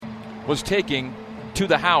was taking to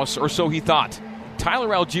the house, or so he thought.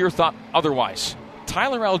 Tyler Algier thought otherwise.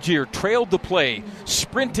 Tyler Algier trailed the play,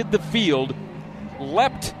 sprinted the field,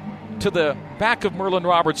 leapt to the back of Merlin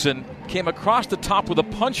Robertson, came across the top with a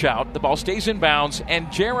punch-out. The ball stays in bounds, and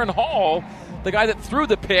Jaron Hall, the guy that threw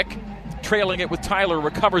the pick, trailing it with Tyler,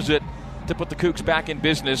 recovers it to put the Cougs back in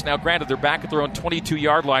business. Now, granted, they're back at their own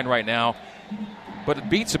 22-yard line right now, but it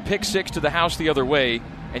beats a pick six to the house the other way,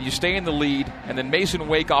 and you stay in the lead, and then Mason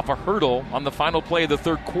Wake off a hurdle on the final play of the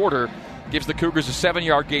third quarter gives the Cougars a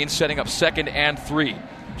 7-yard gain, setting up 2nd and 3.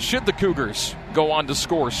 Should the Cougars go on to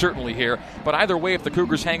score, certainly here, but either way, if the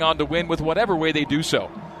Cougars hang on to win with whatever way they do so,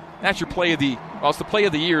 that's your play of it's the play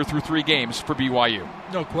of the year through 3 games for BYU.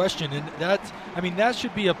 No question, and that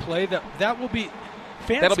should be a play that will be.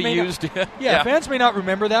 That'll be used. Fans may not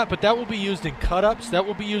remember that, but that will be used in cut-ups. That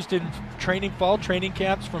will be used in fall training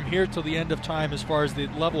camps from here till the end of time as far as the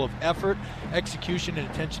level of effort, execution, and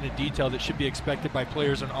attention to detail that should be expected by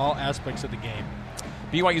players in all aspects of the game.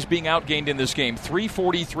 BYU's being outgained in this game,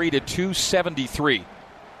 343 to 273.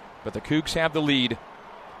 But the Cougs have the lead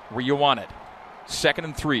where you want it. 2nd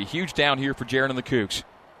and 3. Huge down here for Jaron and the Cougs.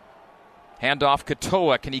 Handoff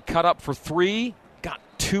Katoa. Can he cut up for 3? Got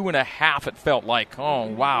 2.5, it felt like. Oh,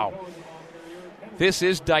 wow. This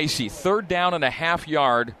is dicey. 3rd down and a half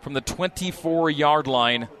yard from the 24-yard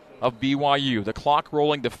line of BYU. The clock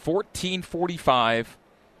rolling to 14:45.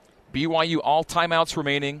 BYU all timeouts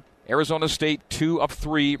remaining. Arizona State 2 of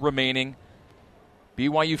 3 remaining.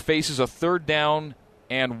 BYU faces a 3rd down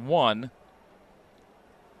and 1.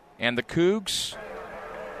 And the Cougs,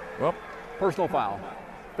 personal foul.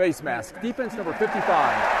 Face mask. Defense number 55.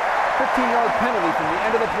 15-yard penalty from the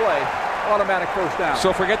end of the play. Automatic first down.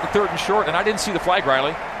 So forget the 3rd and short, and I didn't see the flag,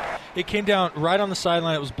 Riley. It came down right on the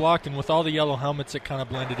sideline. It was blocked, and with all the yellow helmets, it kind of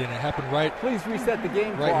blended in. It happened right. Please reset the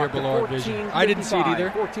game right here below our vision. I didn't see it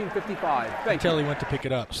either. 14:55. Until he went to pick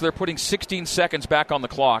it up. So they're putting 16 seconds back on the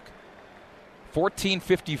clock.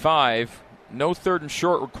 14:55. No 3rd and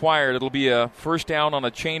short required. It'll be a first down on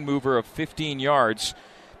a chain mover of 15 yards.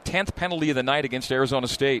 10th penalty of the night against Arizona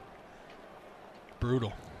State.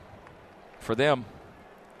 Brutal. For them.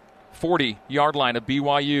 40-yard line of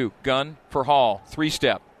BYU. Gun for Hall.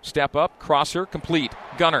 3-step. Step up. Crosser. Complete.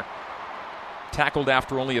 Gunner. Tackled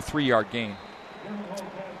after only a 3-yard gain.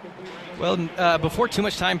 Well, before too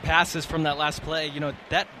much time passes from that last play,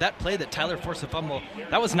 that play that Tyler forced a fumble,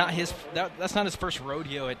 that's not his first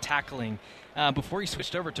rodeo at tackling. Before he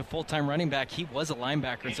switched over to full-time running back, he was a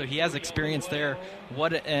linebacker, and so he has experience there.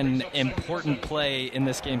 What an important play in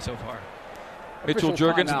this game so far. Mitchell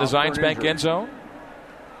Juergens in the Zions Bank end zone.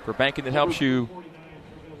 For banking that helps you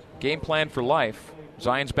game plan for life,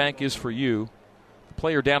 Zions Bank is for you. The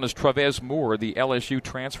player down is Travez Moore, the LSU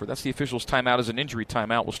transfer. That's the official's timeout as an injury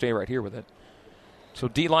timeout. We'll stay right here with it. So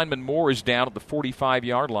D lineman Moore is down at the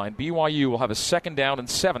 45-yard line. BYU will have a 2nd down and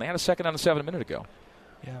 7. They had a 2nd down and 7 a minute ago.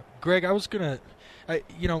 Yeah, Greg, I was going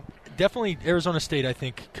to, definitely Arizona State, I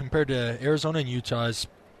think, compared to Arizona and Utah,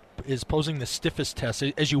 is posing the stiffest test.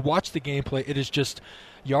 As you watch the gameplay, it is just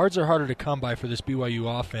yards are harder to come by for this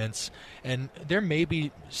BYU offense. And there may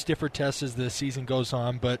be stiffer tests as the season goes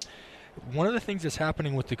on, but one of the things that's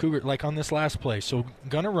happening with the Cougar, like on this last play, so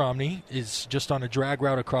Gunnar Romney is just on a drag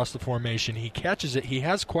route across the formation. He catches it. He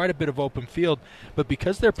has quite a bit of open field, but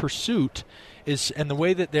because their pursuit is, and the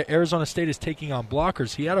way that the Arizona State is taking on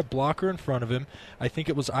blockers, he had a blocker in front of him. I think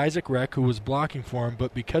it was Isaac Reck who was blocking for him,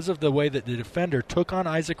 but because of the way that the defender took on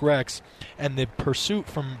Isaac Rex and the pursuit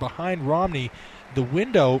from behind Romney, the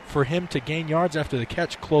window for him to gain yards after the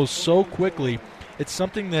catch closed so quickly. It's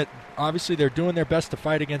something that obviously they're doing their best to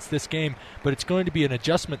fight against this game, but it's going to be an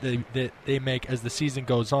adjustment that they make as the season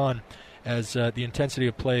goes on, as the intensity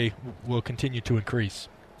of play will continue to increase.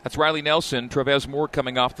 That's Riley Nelson. Travez Moore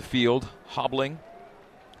coming off the field, hobbling.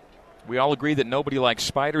 We all agree that nobody likes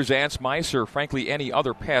spiders, ants, mice, or frankly any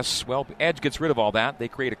other pests. Well, Edge gets rid of all that. They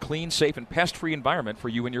create a clean, safe, and pest-free environment for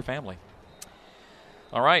you and your family.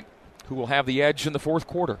 All right, who will have the edge in the fourth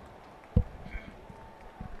quarter?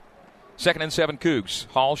 2nd and 7 Cougs.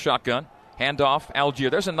 Hall shotgun. Handoff.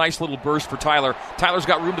 Algier. There's a nice little burst for Tyler. Tyler's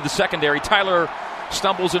got room to the secondary. Tyler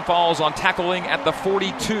stumbles and falls on tackling at the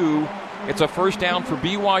 42. It's a first down for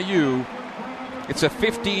BYU. It's a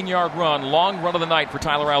 15-yard run, long run of the night for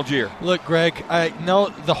Tyler Algier. Look, Greg, I know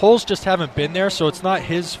the holes just haven't been there, so it's not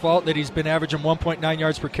his fault that he's been averaging 1.9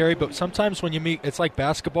 yards per carry, but sometimes when it's like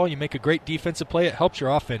basketball, you make a great defensive play, it helps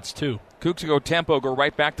your offense too. Cougs go tempo, go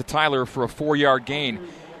right back to Tyler for a 4-yard gain.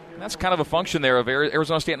 And that's kind of a function there of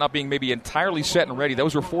Arizona State not being maybe entirely set and ready.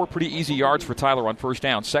 Those were 4 pretty easy yards for Tyler on first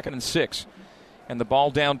down. 2nd and 6. And the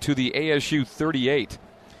ball down to the ASU 38.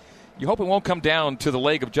 You hope it won't come down to the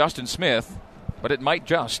leg of Justin Smith, but it might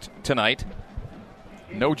just tonight.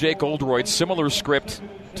 No Jake Oldroyd, similar script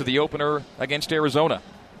to the opener against Arizona.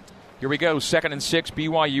 Here we go, 2nd and 6,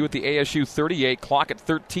 BYU at the ASU 38, clock at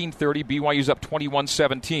 13:30, BYU's up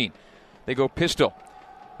 21-17. They go pistol.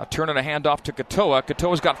 A turn and a handoff to Katoa.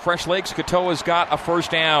 Katoa's got fresh legs. Katoa's got a first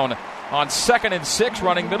down on 2nd and 6,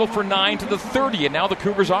 running middle for 9 to the 30, and now the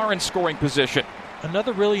Cougars are in scoring position.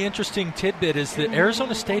 Another really interesting tidbit is that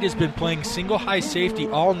Arizona State has been playing single high safety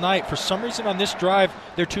all night. For some reason on this drive,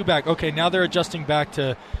 they're two back. Okay, now they're adjusting back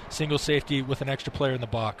to single safety with an extra player in the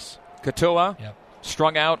box. Katoa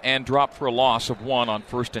strung out and dropped for a loss of 1 on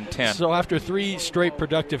 1st and 10. So after 3 straight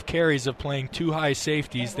productive carries of playing 2 high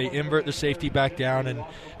safeties, they invert the safety back down and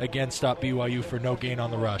again stop BYU for no gain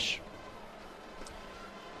on the rush.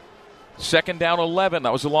 2nd down 11.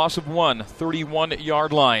 That was a loss of 1,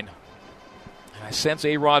 31-yard line. I sense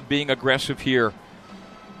A-Rod being aggressive here.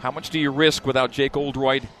 How much do you risk without Jake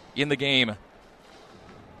Oldroyd in the game?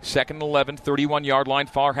 2nd and 11, 31-yard line,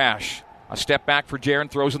 far hash. A step back for Jaron,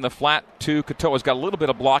 throws in the flat to Katoa. He's got a little bit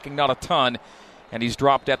of blocking, not a ton, and he's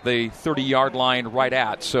dropped at the 30-yard line right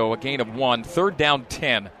at. So a gain of 1. 3rd down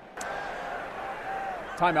 10.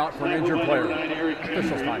 Timeout for an injured player.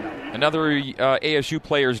 Officials timeout. Another ASU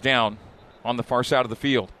player's down on the far side of the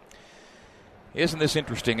field. Isn't this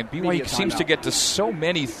interesting? And BYU seems to get to so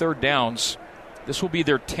many 3rd downs. This will be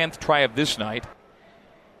their 10th try of this night.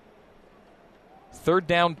 3rd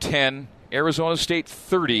down 10, Arizona State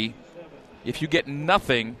 30. If you get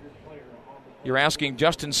nothing, you're asking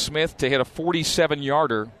Justin Smith to hit a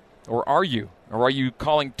 47-yarder, or are you? Or are you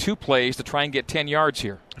calling 2 plays to try and get 10 yards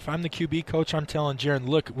here? If I'm the QB coach, I'm telling Jaron,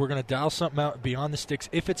 look, we're going to dial something out beyond the sticks.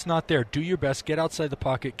 If it's not there, do your best. Get outside the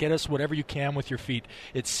pocket. Get us whatever you can with your feet.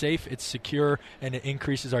 It's safe, it's secure, and it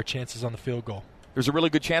increases our chances on the field goal. There's a really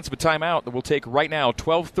good chance of a timeout that we'll take right now.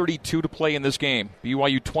 12:32 to play in this game.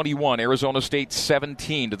 BYU 21, Arizona State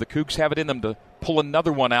 17. Do the Cougs have it in them to pull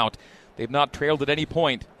another one out? They've not trailed at any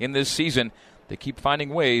point in this season. They keep finding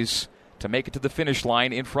ways to make it to the finish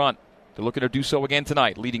line in front. They're looking to do so again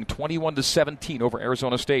tonight, leading 21-17 over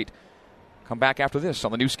Arizona State. Come back after this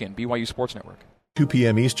on the new skin, BYU Sports Network. 2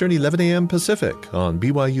 p.m. Eastern, 11 a.m. Pacific on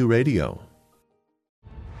BYU Radio.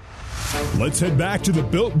 Let's head back to the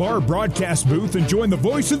Built Bar broadcast booth and join the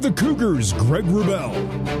voice of the Cougars, Greg Wrubell.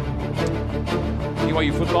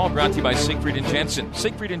 BYU football brought to you by Siegfried & Jensen.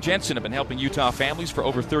 Siegfried & Jensen have been helping Utah families for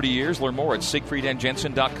over 30 years. Learn more at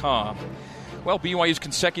siegfriedandjensen.com. Well, BYU's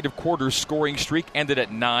consecutive quarter scoring streak ended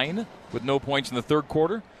at 9 with no points in the 3rd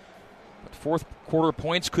quarter. But 4th quarter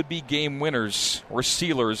points could be game winners or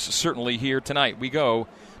sealers certainly here tonight. We go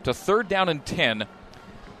to 3rd down and 10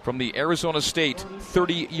 from the Arizona State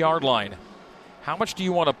 30-yard line. How much do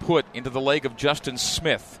you want to put into the leg of Justin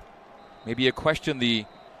Smith? Maybe a question the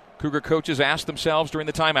Cougar coaches asked themselves during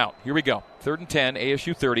the timeout. Here we go. 3rd and 10,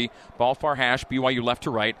 ASU 30. Ball far hash, BYU left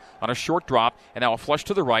to right on a short drop, and now a flush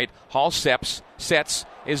to the right. Hall sets,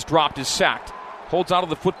 is dropped, is sacked. Holds out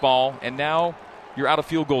of the football, and now you're out of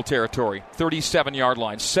field goal territory. 37-yard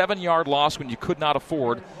line. 7-yard loss when you could not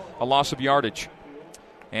afford a loss of yardage.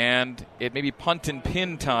 And it may be punt and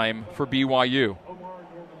pin time for BYU.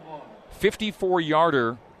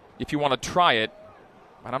 54-yarder if you want to try it,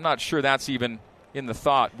 but I'm not sure that's even in the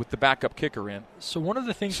thought with the backup kicker in. So one of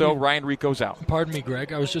the things... So Ryan Rico's out. Pardon me,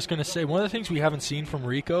 Greg. I was just going to say, one of the things we haven't seen from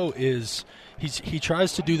Rico is he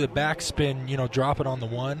tries to do the backspin, drop it on the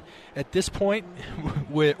one. At this point,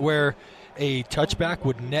 where a touchback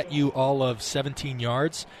would net you all of 17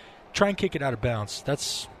 yards, try and kick it out of bounds.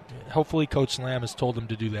 That's hopefully Coach Lamb has told him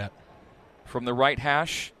to do that. From the right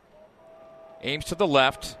hash, aims to the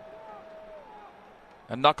left.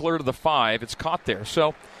 A knuckler to the 5. It's caught there.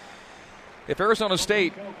 So if Arizona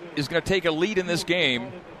State is going to take a lead in this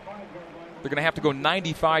game, they're going to have to go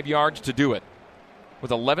 95 yards to do it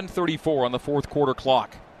with 11:34 on the 4th quarter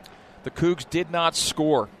clock. The Cougs did not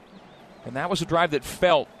score, and that was a drive that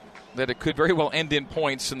felt that it could very well end in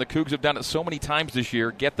points, and the Cougs have done it so many times this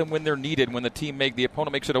year. Get them when they're needed, when the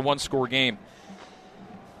opponent makes it a one-score game.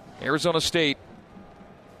 Arizona State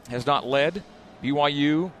has not led.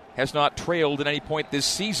 BYU has not trailed at any point this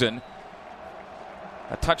season.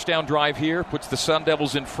 A touchdown drive here puts the Sun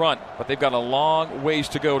Devils in front, but they've got a long ways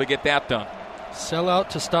to go to get that done. Sell out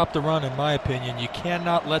to stop the run, in my opinion. You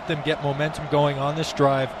cannot let them get momentum going on this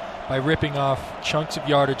drive by ripping off chunks of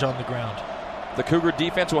yardage on the ground. The Cougar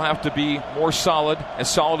defense will have to be more solid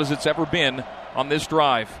as it's ever been on this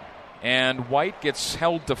drive. And White gets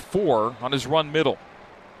held to 4 on his run middle.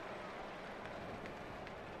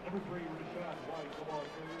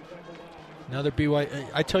 Another BYU.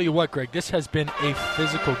 I tell you what, Greg, this has been a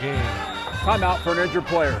physical game. Timeout for an injured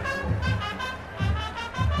player.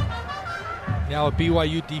 Now a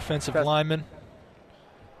BYU defensive lineman.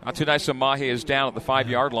 Atunaisa Mahe is down at the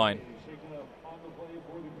 5-yard line.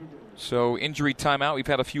 So injury timeout, we've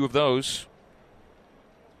had a few of those.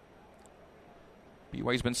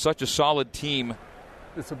 BYU's been such a solid team.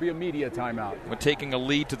 This will be a media timeout. When taking a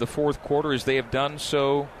lead to the fourth quarter, as they have done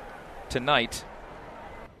so tonight.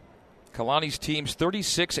 Kalani's team's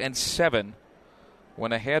 36-7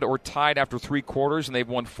 when ahead or tied after 3 quarters, and they've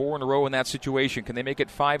won 4 in a row in that situation. Can they make it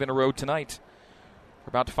 5 in a row tonight? We're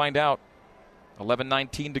about to find out.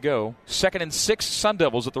 11:19 to go. 2nd and 6, Sun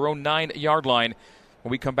Devils at their own 9-yard line when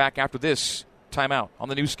we come back after this timeout on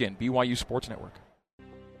the new skin, BYU Sports Network.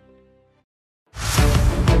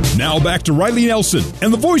 Now back to Riley Nelson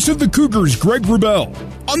and the voice of the Cougars, Greg Wrubell,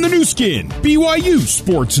 on the new skin, BYU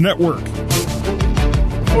Sports Network.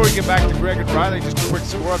 Before we get back to Greg and Riley, just a quick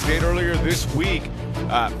score update. Earlier this week,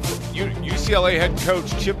 UCLA head coach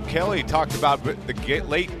Chip Kelly talked about the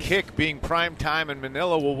late kick being prime time in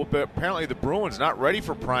Manila. Well, apparently the Bruins not ready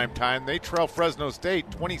for prime time. They trail Fresno State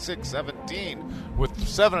 26-17 with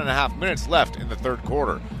 7.5 minutes left in the third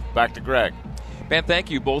quarter. Back to Greg. Ben, thank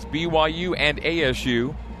you. Both BYU and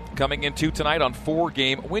ASU coming into tonight on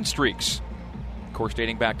 4-game win streaks. Of course,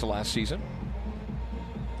 dating back to last season.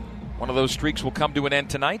 One of those streaks will come to an end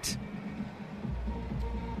tonight.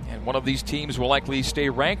 And one of these teams will likely stay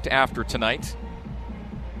ranked after tonight.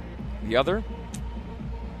 The other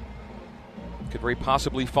could very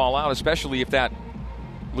possibly fall out, especially if that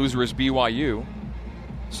loser is BYU.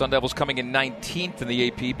 Sun Devils coming in 19th in the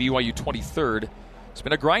AP, BYU 23rd. It's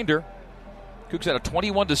been a grinder. Cougs had a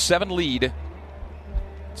 21-7 lead.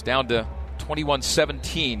 It's down to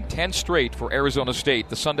 21-17, 10 straight for Arizona State.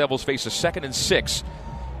 The Sun Devils face a 2nd and 6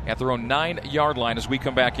 at their own 9-yard line as we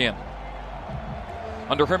come back in.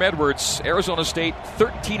 Under Herm Edwards, Arizona State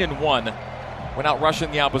 13-1 went out rushing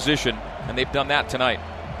the opposition, and they've done that tonight.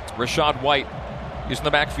 Rashad White is in the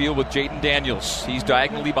backfield with Jaden Daniels. He's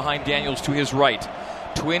diagonally behind Daniels to his right.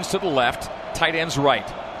 Twins to the left, tight ends right.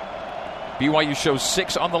 BYU shows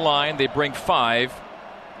 6 on the line. They bring 5.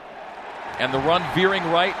 And the run veering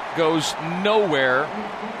right goes nowhere.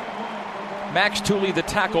 Max Tooley, the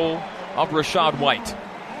tackle of Rashad White.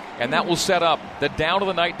 And that will set up the down of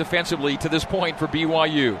the night defensively to this point for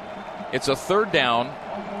BYU. It's a 3rd down.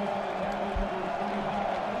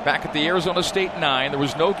 Back at the Arizona State 9. There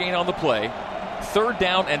was no gain on the play. 3rd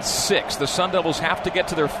down and 6. The Sun Devils have to get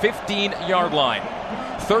to their 15-yard line.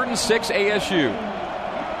 3rd and 6 ASU.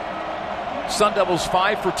 Sun Devils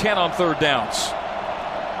 5 for 10 on 3rd downs.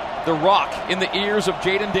 The rock in the ears of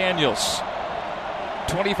Jaden Daniels.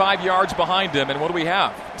 25 yards behind him. And what do we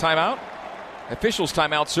have? Timeout? Officials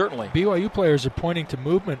timeout, certainly. BYU players are pointing to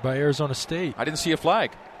movement by Arizona State. I didn't see a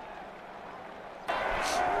flag.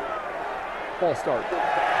 Ball start.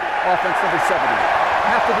 Offense number 70.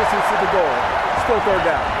 Half the distance to the goal. Still 3rd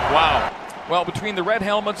down. Wow. Well, between the red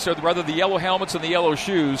helmets, or rather the yellow helmets and the yellow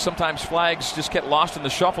shoes, sometimes flags just get lost in the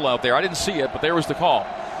shuffle out there. I didn't see it, but there was the call.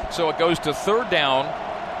 So it goes to 3rd down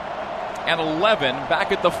and 11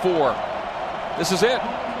 back at the 4. This is it.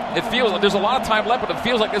 It feels like there's a lot of time left, but it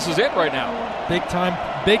feels like this is it right now. Big time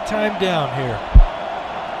down here.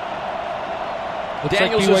 Looks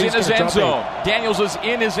Daniels like is in his end zone. Daniels is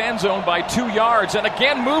in his end zone by 2 yards. And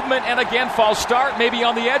again, movement, and again, false start, maybe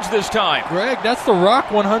on the edge this time. Greg, that's the rock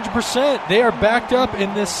 100%. They are backed up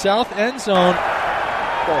in this south end zone.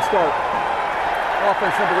 Ball start.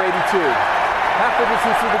 Offense number 82. Half the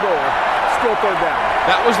distance to the goal. Still 3rd down.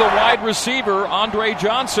 That was the wide receiver, Andre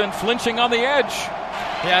Johnson, flinching on the edge.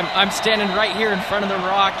 Yeah, I'm standing right here in front of the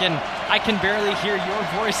rock, and I can barely hear your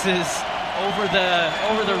voices over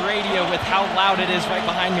the radio with how loud it is right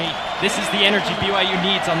behind me. This is the energy BYU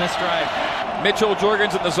needs on this drive. Mitchell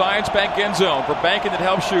Jorgens in the Zions Bank end zone for banking that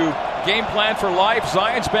helps you. Game plan for life.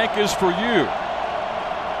 Zions Bank is for you.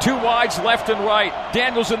 2 wides left and right.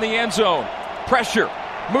 Daniels in the end zone. Pressure.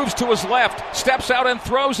 Moves to his left. Steps out and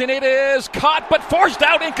throws, and it is caught but forced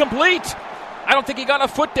out, incomplete. I don't think he got a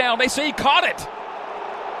foot down. They say he caught it.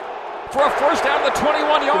 For a first down at the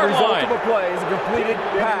 21-yard line. The result of the play is a completed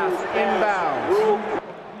pass inbounds.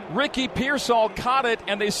 Ricky Pearsall caught it,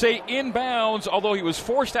 and they say inbounds, although he was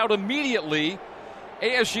forced out immediately.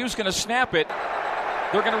 ASU's going to snap it.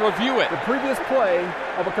 They're going to review it. The previous play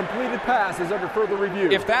of a completed pass is under further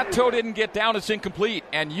review. If that toe didn't get down, it's incomplete,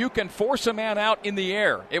 and you can force a man out in the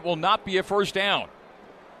air. It will not be a first down.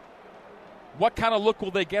 What kind of look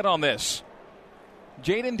will they get on this?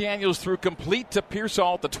 Jaden Daniels threw complete to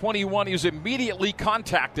Pearsall at the 21. He was immediately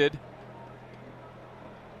contacted.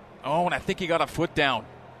 Oh, and I think he got a foot down.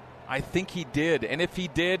 I think he did. And if he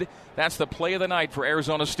did, that's the play of the night for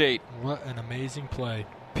Arizona State. What an amazing play.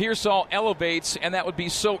 Pearsall elevates, and that would be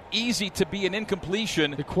so easy to be an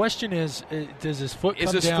incompletion. The question is, does his foot come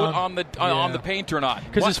down? Is his foot on the paint or not?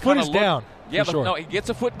 Because his foot is down. Yeah, sure. No, he gets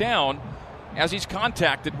a foot down as he's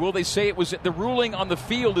contacted. Will they say it was the ruling on the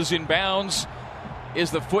field is in bounds?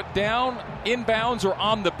 Is the foot down, in bounds, or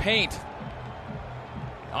on the paint?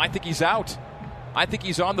 I think he's out. I think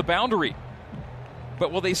he's on the boundary.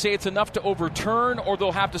 But will they say it's enough to overturn, or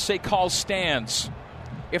they'll have to say call stands?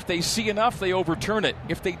 If they see enough, they overturn it.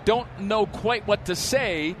 If they don't know quite what to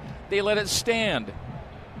say, they let it stand.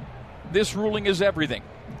 This ruling is everything.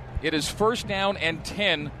 It is 1st down and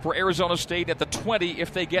 10 for Arizona State at the 20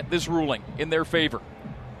 if they get this ruling in their favor.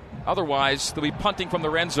 Otherwise, they'll be punting from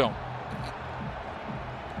their end zone.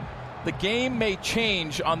 The game may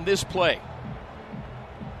change on this play.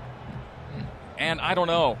 And I don't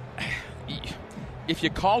know. If you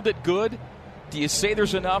called it good, do you say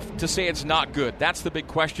there's enough to say it's not good? That's the big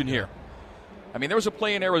question here. I mean, there was a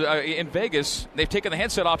play in Vegas. They've taken the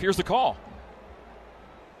headset off. Here's the call.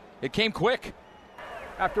 It came quick.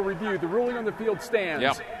 After review, the ruling on the field stands.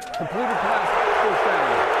 Yep. Completed pass, 1st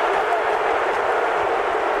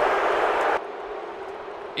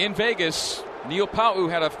down. In Vegas, Neil Pau'u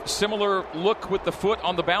had a similar look with the foot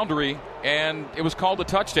on the boundary, and it was called a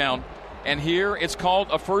touchdown. And here it's called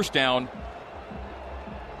a 1st down.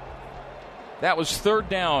 That was 3rd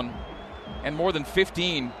down and more than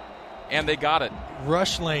 15, and they got it.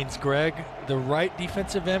 Rush lanes, Greg. The right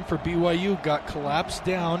defensive end for BYU got collapsed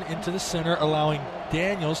down into the center, allowing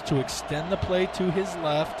Daniels to extend the play to his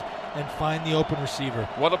left and find the open receiver.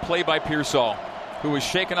 What a play by Pearsall, who was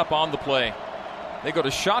shaken up on the play. They go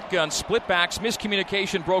to shotgun, split backs,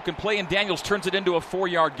 miscommunication, broken play, and Daniels turns it into a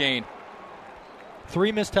 4-yard gain.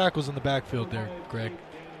 3 missed tackles in the backfield there, Greg.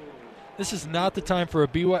 This is not the time for a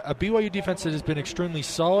BYU defense that has been extremely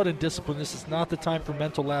solid and disciplined. This is not the time for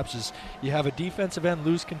mental lapses. You have a defensive end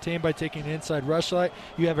loose contained by taking an inside rush light.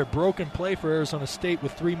 You have a broken play for Arizona State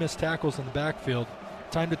with 3 missed tackles in the backfield.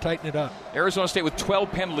 Time to tighten it up. Arizona State with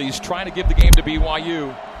 12 penalties, trying to give the game to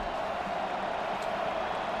BYU.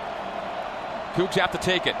 Cougs have to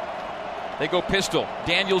take it. They go pistol.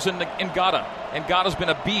 Daniels and Ngata. Ngata's been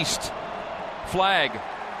a beast. Flag.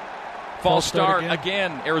 False start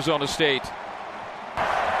again, Arizona State.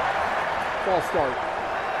 False start.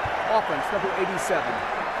 Offense, number 87.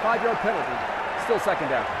 5-yard penalty. Still 2nd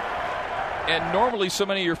down. And normally so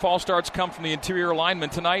many of your false starts come from the interior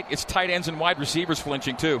linemen. Tonight, it's tight ends and wide receivers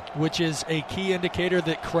flinching too. Which is a key indicator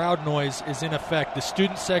that crowd noise is in effect. The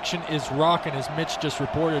student section is rocking, as Mitch just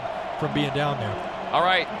reported from being down there. All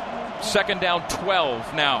right, 2nd down,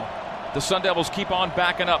 12 now. The Sun Devils keep on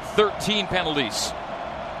backing up. 13 penalties.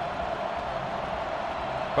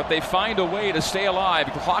 But they find a way to stay alive.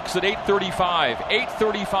 The clock's at 8:35.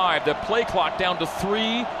 8:35. The play clock down to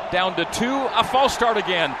 3, down to 2. A false start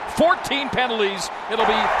again. 14 penalties. It'll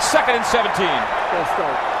be 2nd and 17. False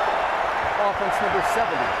start. Offense number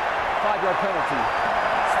 70. 5-yard penalty.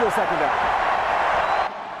 Still 2nd down.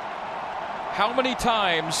 How many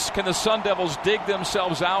times can the Sun Devils dig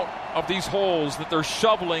themselves out of these holes that they're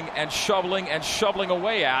shoveling and shoveling and shoveling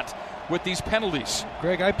away at with these penalties?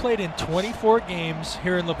 Greg, I played in 24 games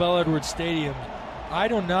here in LaVell Edwards Stadium. I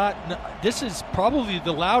do not know. This is probably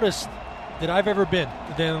the loudest that I've ever been,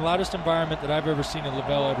 the loudest environment that I've ever seen in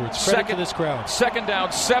LaVell Edwards. Credit to this crowd. 2nd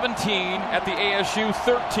down, 17 at the ASU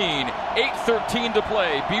 13. 8:13 to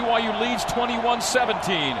play. BYU leads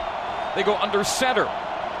 21-17. They go under center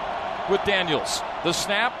with Daniels. The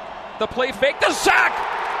snap, the play fake, the sack!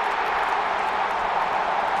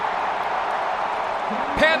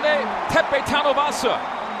 Pande Tepe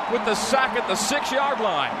Tanovasa with the sack at the 6-yard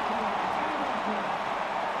line.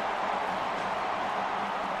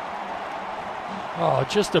 Oh,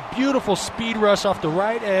 just a beautiful speed rush off the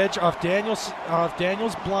right edge, off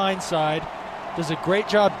Daniels' blind side. Does a great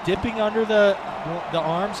job dipping under the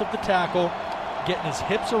arms of the tackle, getting his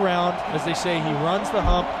hips around. As they say, he runs the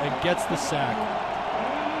hump and gets the sack.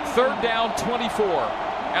 3rd down, 24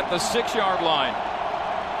 at the 6-yard line.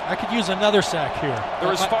 I could use another sack here.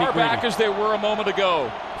 They're as far back as they were a moment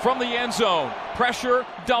ago. From the end zone, pressure,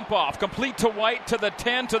 dump off, complete to White, to the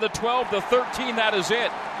 10, to the 12, the 13, that is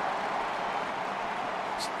it.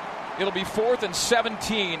 It'll be 4th and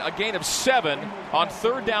 17, a gain of 7 on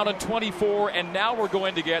 3rd down and 24, and now we're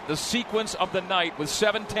going to get the sequence of the night with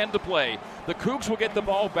 7:10 to play. The Cougs will get the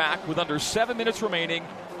ball back with under 7 minutes remaining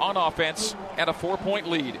on offense and a 4-point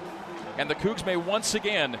lead. And the Cougs may once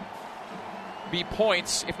again be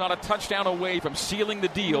points, if not a touchdown away from sealing the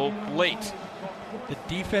deal late. The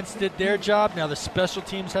defense did their job. Now the special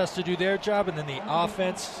teams has to do their job, and then the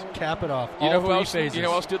offense cap it off. You know who phases. You know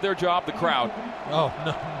who else did their job? The crowd. Oh,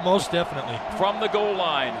 no, most definitely. From the goal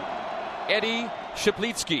line, Eddie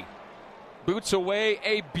Shaplitsky boots away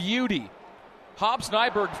a beauty. Hobbs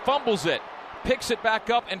Nyberg fumbles it, picks it back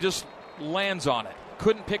up, and just lands on it.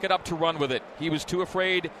 Couldn't pick it up to run with it. He was too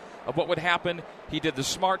afraid of what would happen. He did the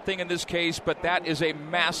smart thing in this case, but that is a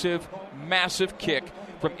massive, massive kick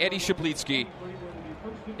from Eddie Shaplitsky.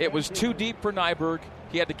 It was too deep for Nyberg.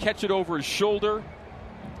 He had to catch it over his shoulder.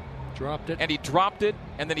 Dropped it. And he dropped it,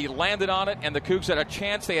 and then he landed on it, and the Cougs had a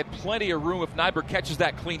chance. They had plenty of room. If Nyberg catches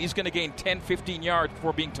that clean, he's going to gain 10, 15 yards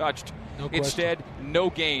before being touched. No question. Instead, no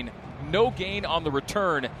gain. No gain on the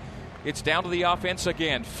return. It's down to the offense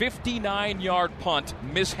again. 59-yard punt,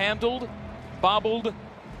 mishandled, bobbled,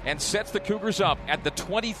 and sets the Cougars up at the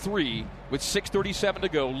 23 with 6:37 to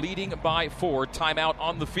go, leading by 4. Timeout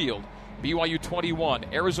on the field. BYU 21,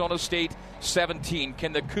 Arizona State 17.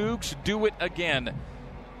 Can the Cougs do it again?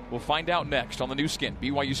 We'll find out next on the new skin,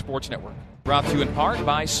 BYU Sports Network. Brought to you in part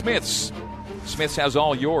by Smith's. Smith's has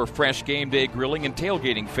all your fresh game day grilling and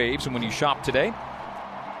tailgating faves, and when you shop today,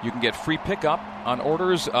 you can get free pickup on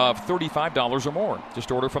orders of $35 or more.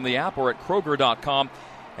 Just order from the app or at Kroger.com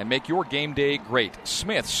and make your game day great.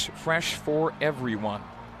 Smith's, fresh for everyone.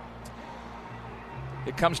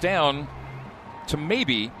 It comes down to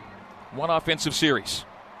maybe one offensive series,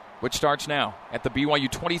 which starts now at the BYU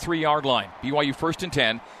 23-yard line. BYU first and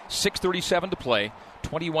 10, 6:37 to play,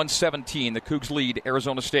 21-17. The Cougs lead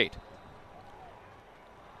Arizona State.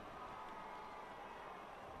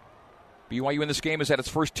 BYU in this game has had its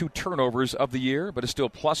first 2 turnovers of the year, but is still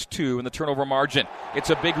 +2 in the turnover margin. It's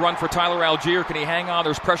a big run for Tyler Algier. Can he hang on?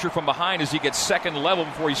 There's pressure from behind as he gets second level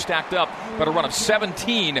before he's stacked up. But a run of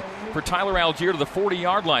 17 for Tyler Algier to the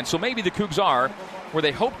 40-yard line. So maybe the Cougs are where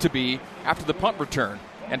they hope to be after the punt return.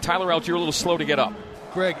 And Tyler Algier a little slow to get up.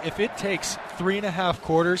 Greg, if it takes 3.5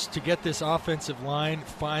 quarters to get this offensive line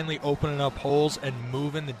finally opening up holes and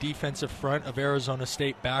moving the defensive front of Arizona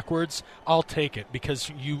State backwards, I'll take it,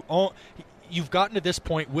 because you've gotten to this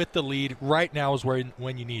point with the lead. Right now is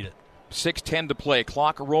when you need it. 6:10 to play,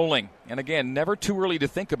 clock rolling. And again, never too early to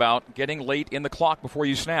think about getting late in the clock before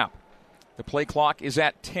you snap. The play clock is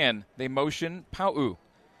at 10. They motion Pau'u.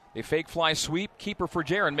 They fake fly sweep. Keeper for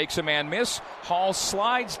Jaron makes a man miss. Hall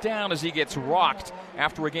slides down as he gets rocked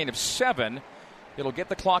after a gain of 7. It'll get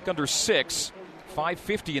the clock under 6.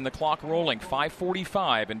 5:50 in the clock rolling.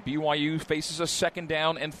 5:45, and BYU faces a 2nd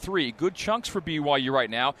down and 3. Good chunks for BYU right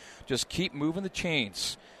now. Just keep moving the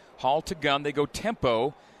chains. Hall to gun. They go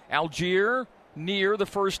tempo. Algier near the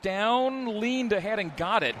first down. Leaned ahead and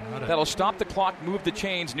got it. That'll stop the clock, move the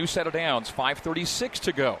chains. New set of downs. 5:36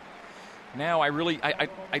 to go. Now,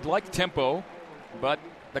 I'd like tempo, but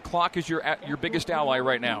the clock is your biggest ally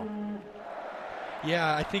right now.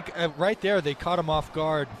 Yeah, I think right there they caught him off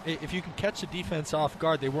guard. If you can catch the defense off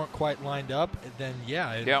guard, they weren't quite lined up, then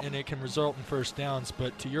and it can result in first downs.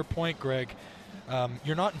 But to your point, Greg,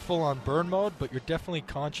 you're not in full-on burn mode, but you're definitely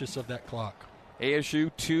conscious of that clock. ASU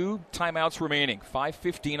 2 timeouts remaining.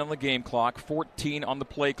 5:15 on the game clock, 14 on the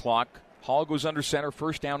play clock. Hall goes under center,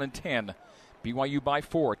 first down and 10. BYU by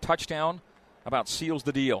 4. Touchdown about seals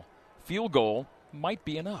the deal. Field goal might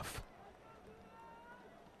be enough.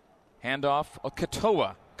 Handoff of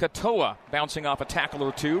Katoa. Katoa bouncing off a tackle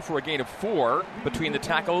or two for a gain of 4 between the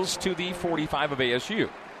tackles to the 45 of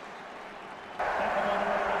ASU.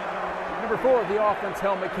 Number 4 of the offense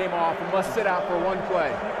helmet came off and must sit out for one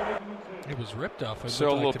play. It was ripped off.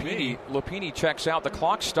 So Lopini checks out. The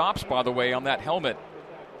clock stops, by the way, on that helmet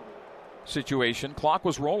situation. Clock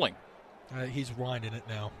was rolling. He's winding it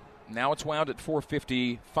now. Now it's wound at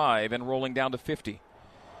 4:55 and rolling down to 50.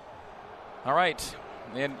 All right.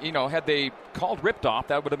 And, had they called ripped off,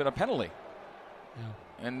 that would have been a penalty.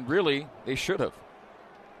 Yeah. And really, they should have.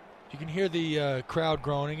 You can hear the crowd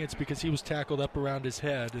groaning. It's because he was tackled up around his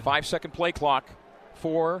head. 5-second play clock.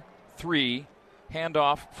 4-3.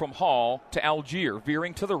 Handoff from Hall to Algier.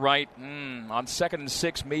 Veering to the right. On 2nd and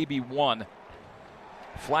 6, maybe 1.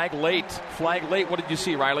 Flag late. What did you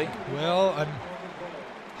see, Riley? Well, I'm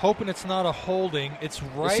hoping it's not a holding. It's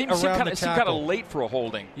right around the tackle. It seemed kind of late for a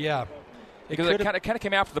holding. Yeah. Because it kind of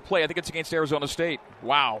came after the play. I think it's against Arizona State.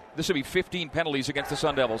 Wow. This would be 15 penalties against the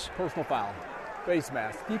Sun Devils. Personal foul. Face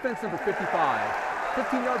mask. Defense number 55.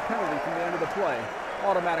 15-yard penalty from the end of the play.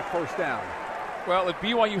 Automatic first down. Well, if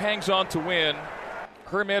BYU hangs on to win,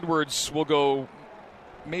 Herm Edwards will go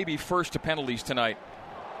maybe first to penalties tonight.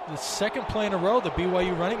 The second play in a row, the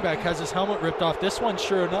BYU running back has his helmet ripped off. This one,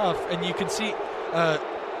 sure enough, and you can see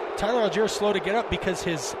Tyler Algier is slow to get up because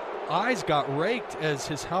his eyes got raked as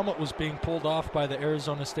his helmet was being pulled off by the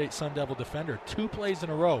Arizona State Sun Devil defender. 2 plays in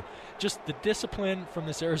a row. Just the discipline from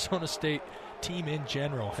this Arizona State team in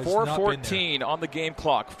general has not been there. 4:14 on the game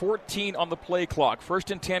clock, 14 on the play clock.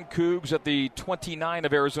 1st and 10 Cougs at the 29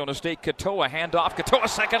 of Arizona State. Katoa handoff. Katoa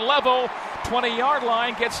second level, 20-yard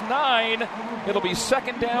line, gets 9. It'll be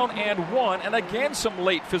 2nd down and 1, and again some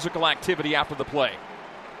late physical activity after the play.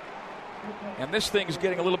 And this thing's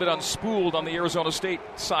getting a little bit unspooled on the Arizona State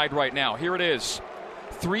side right now. Here it is.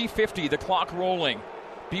 3:50, the clock rolling.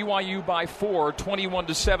 BYU by 4,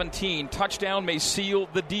 21-17. Touchdown may seal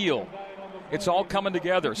the deal. It's all coming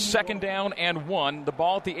together. 2nd down and 1. The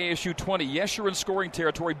ball at the ASU 20. Yes, you're in scoring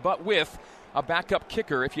territory, but with a backup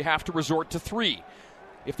kicker if you have to resort to 3.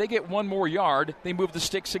 If they get 1 more yard, they move the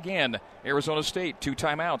sticks again. Arizona State, 2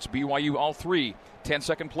 timeouts. BYU all 3.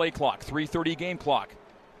 10-second play clock. 3:30 game clock.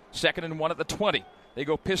 2nd and 1 at the 20. They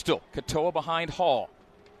go pistol. Katoa behind Hall.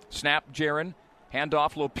 Snap, Jaron.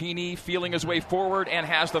 Handoff, Lopini feeling his way forward and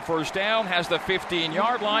has the first down, has the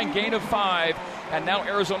 15-yard line, gain of 5, and now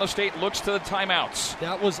Arizona State looks to the timeouts.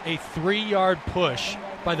 That was a 3-yard push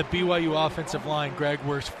by the BYU offensive line, Greg.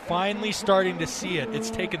 We're finally starting to see it. It's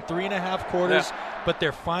taken 3.5 quarters, but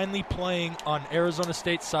they're finally playing on Arizona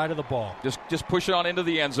State's side of the ball. Just push it on into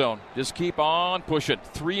the end zone. Just keep on pushing.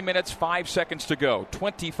 3 minutes, 5 seconds to go.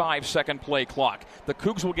 25-second play clock. The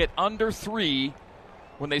Cougs will get under 3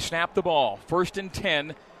 when they snap the ball. 1st and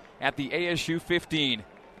 10 at the ASU 15.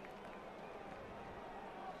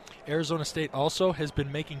 Arizona State also has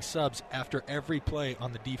been making subs after every play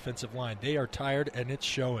on the defensive line. They are tired, and it's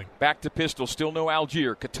showing. Back to pistol. Still no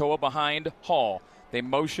Algier. Katoa behind Hall. They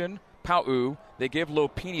motion. Pau'u. They give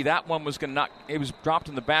Lopini. That one was going to knock. It was dropped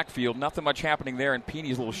in the backfield. Nothing much happening there, and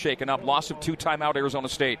Pini's a little shaken up. Loss of 2, timeout Arizona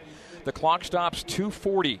State. The clock stops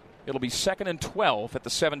 2:40. It'll be 2nd and 12 at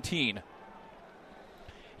the 17.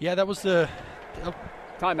 Yeah, that was the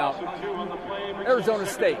Timeout. Arizona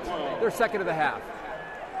State, their 2nd of the half.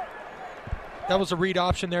 That was a read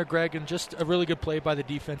option there, Greg, and just a really good play by the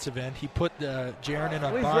defensive end. He put Jaron in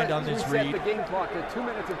a bind on his read. The game clock at 2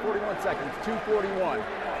 minutes and 41 seconds, 2:41.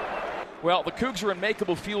 Well, the Cougs are in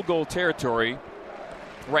makeable field goal territory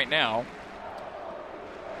right now.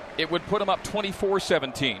 It would put them up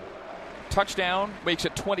 24-17. Touchdown makes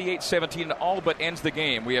it 28-17 and all but ends the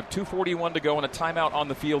game. We have 2:41 to go and a timeout on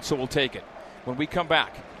the field, so we'll take it. When we come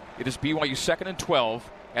back, it is BYU 2nd and 12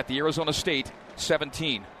 at the Arizona State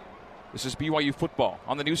 17. This is BYU football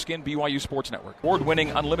on the new skin BYU Sports Network.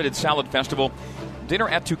 Award-winning Unlimited Salad Festival. Dinner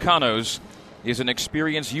at Tucano's is an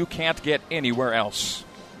experience you can't get anywhere else.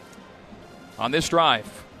 On this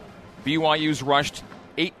drive, BYU's rushed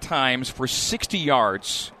 8 times for 60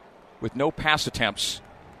 yards with no pass attempts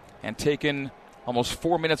and taken almost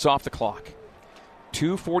 4 minutes off the clock.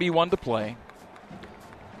 2:41 to play.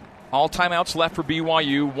 All timeouts left for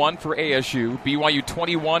BYU, 1 for ASU. BYU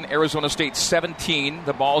 21, Arizona State 17.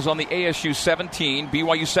 The ball's on the ASU 17.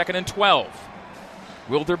 BYU 2nd and 12.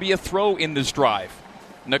 Will there be a throw in this drive?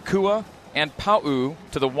 Nakua and Pau'u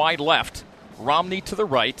to the wide left. Romney to the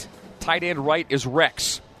right. Tight end right is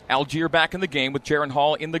Rex. Algier back in the game with Jaron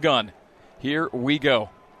Hall in the gun. Here we go.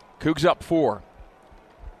 Cougs up 4.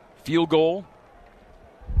 Field goal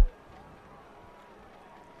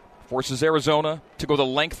forces Arizona to go the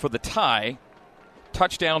length for the tie.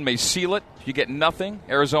 Touchdown may seal it. If you get nothing,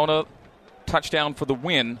 Arizona touchdown for the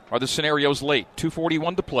win are the scenarios late.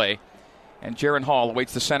 2:41 to play, and Jaron Hall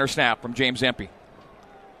awaits the center snap from James Empey.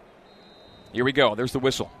 Here we go. There's the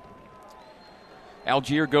whistle.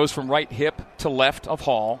 Algier goes from right hip to left of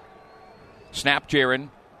Hall. Snap Jaron.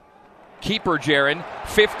 Keeper Jaron.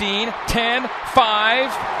 15, 10,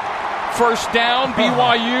 5. First down,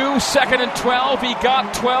 BYU, 2nd and 12. He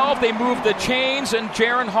got 12. They move the chains, and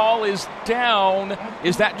Jaron Hall is down.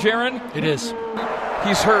 Is that Jaron? It is.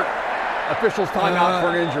 He's hurt. Officials timeout for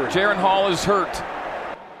an injury. Jaron Hall is hurt.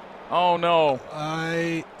 Oh, no.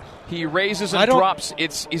 He raises and drops.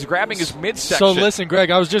 He's grabbing his midsection. So listen, Greg,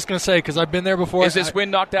 I was just going to say, because I've been there before. Is this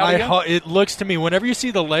wind knocked out again? It looks to me, whenever you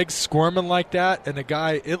see the legs squirming like that, and the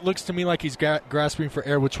guy, it looks to me like he's grasping for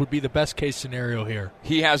air, which would be the best case scenario here.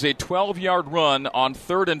 He has a 12-yard run on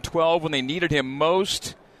 3rd and 12 when they needed him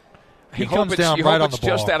most. He comes down right on the ball.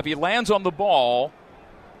 Just that if he lands on the ball,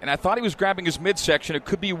 and I thought he was grabbing his midsection, it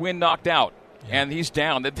could be wind knocked out, and he's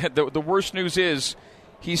down. The worst news is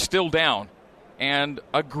he's still down. And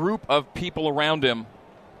a group of people around him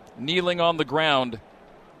kneeling on the ground.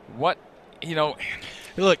 What,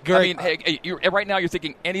 Look, Greg, I mean, right now you're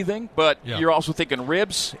thinking anything, but you're also thinking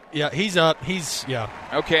ribs. Yeah, he's up.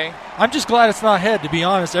 Okay. I'm just glad it's not head, to be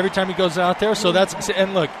honest, every time he goes out there.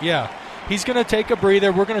 And look, he's going to take a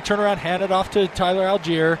breather. We're going to turn around, hand it off to Tyler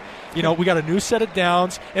Algier. We got a new set of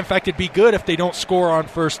downs. In fact, it'd be good if they don't score on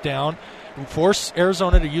first down. Force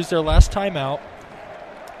Arizona to use their last timeout.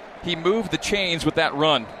 He moved the chains with that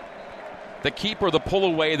run. The keeper, the pull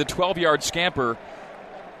away, the 12-yard scamper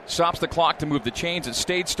stops the clock to move the chains. It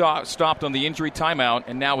stayed stopped on the injury timeout,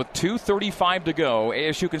 and now with 2:35 to go,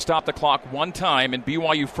 ASU can stop the clock one time, and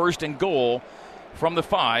BYU first and goal from the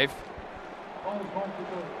 5.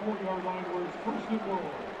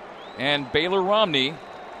 And Baylor Romney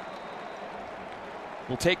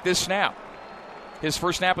will take this snap. His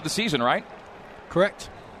first snap of the season, right? Correct.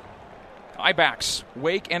 I-backs,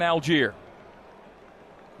 Wake and Algier.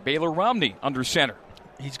 Baylor Romney under center.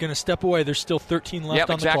 He's going to step away. There's still 13 left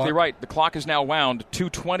on the clock. Exactly right. The clock is now wound.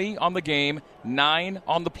 2:20 on the game, 9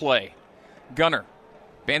 on the play. Gunner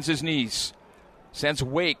bends his knees, sends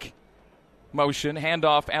Wake motion,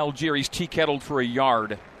 handoff Algier. He's tea-kettled for a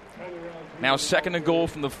yard. Now second and goal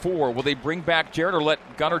from the 4. Will they bring back Jared or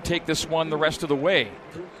let Gunner take this one the rest of the way?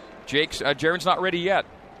 Jared's not ready yet.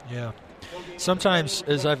 Yeah. Sometimes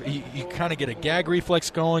you kind of get a gag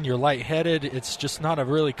reflex going. You're lightheaded. It's just not a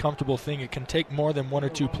really comfortable thing. It can take more than 1 or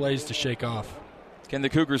 2 plays to shake off. Can the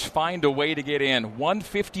Cougars find a way to get in?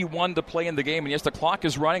 1:51 to play in the game. And yes, the clock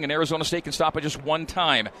is running, and Arizona State can stop it just one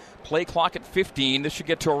time. Play clock at 15. This should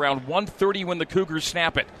get to around 1:30 when the Cougars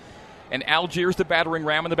snap it. And Algier's the battering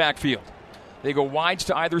ram in the backfield. They go wides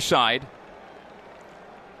to either side.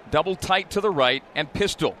 Double tight to the right, and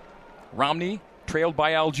pistol. Romney trailed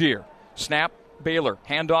by Algier. Snap, Baylor.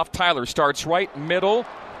 Handoff, Tyler. Starts right, middle.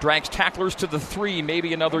 Drags tacklers to the 3,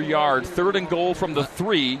 maybe another yard. Third and goal from the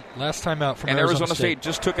 3. Last timeout from Arizona State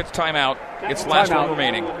just took its timeout. Its last one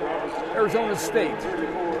remaining. Arizona State,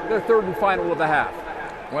 their third and final of the half.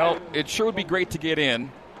 Well, it sure would be great to get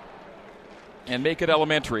in and make it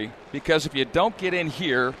elementary, because if you don't get in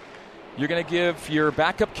here, you're going to give your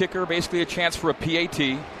backup kicker basically a chance for a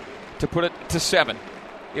PAT to put it to 7.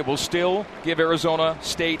 It will still give Arizona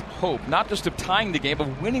State hope, not just of tying the game,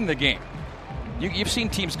 but winning the game. You've seen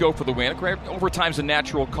teams go for the win. Overtime's a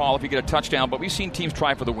natural call if you get a touchdown, but we've seen teams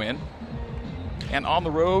try for the win. And on the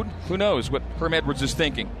road, who knows what Herm Edwards is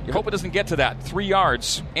thinking. You hope it doesn't get to that. 3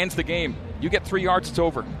 yards ends the game. You get 3 yards, it's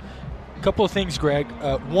over. Couple of things, Greg.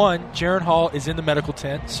 One, Jaron Hall is in the medical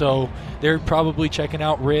tent, so they're probably checking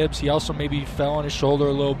out ribs. He also maybe fell on his shoulder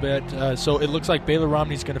a little bit, so it looks like Baylor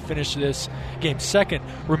Romney's going to finish this game. Second,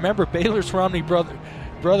 remember Baylor's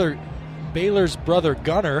brother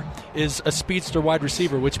Gunner is a speedster wide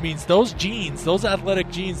receiver, which means those genes, those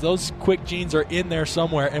athletic genes, those quick genes are in there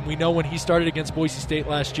somewhere, and we know when he started against Boise State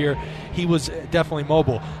last year, he was definitely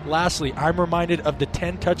mobile. Lastly, I'm reminded of the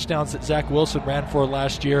 10 touchdowns that Zach Wilson ran for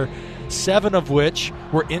last year, 7 of which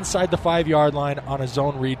were inside the 5-yard line on a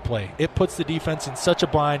zone read play. It puts the defense in such a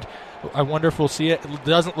bind. I wonder if we'll see it. It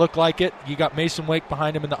doesn't look like it. You got Mason Wake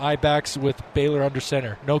behind him in the I-backs with Baylor under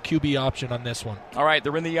center. No QB option on this one. All right,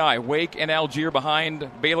 they're in the I. Wake and Algier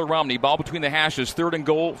behind Baylor Romney. Ball between the hashes. Third and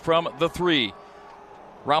goal from the 3.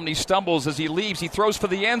 Romney stumbles as he leaves. He throws for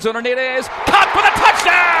the end zone, and it is caught for the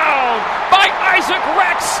touchdown by Isaac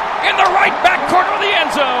Rex in the right back corner of the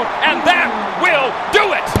end zone, and that will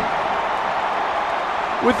do it.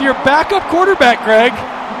 With your backup quarterback, Greg,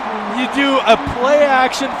 you do a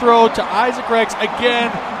play-action throw to Isaac Rex.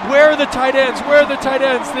 Again, where are the tight ends? Where are the tight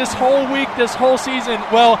ends this whole week, this whole season?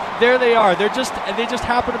 Well, there they are. They just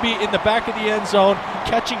happen to be in the back of the end zone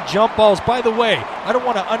catching jump balls. By the way, I don't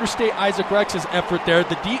want to understate Isaac Rex's effort there.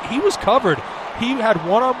 He was covered. He had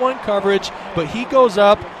one-on-one coverage, but he goes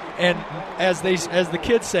up and, as the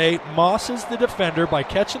kids say, mosses the defender by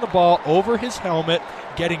catching the ball over his helmet,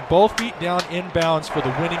 getting both feet down inbounds for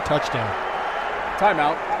the winning touchdown.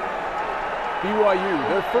 Timeout. BYU,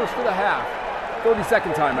 their first of the half.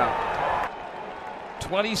 30-second timeout.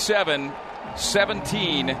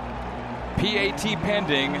 27-17. PAT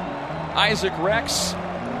pending. Isaac Rex,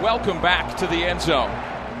 welcome back to the end zone.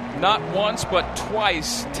 Not once, but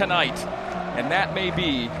twice tonight. And that may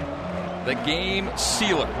be the game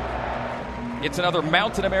sealer. It's another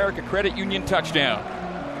Mountain America Credit Union touchdown.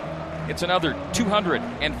 It's another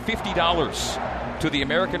 $250 to the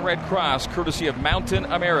American Red Cross, courtesy of Mountain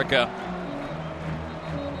America.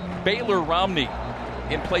 Baylor Romney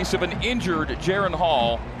in place of an injured Jaron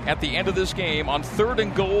Hall at the end of this game on third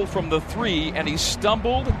and goal from the 3, and he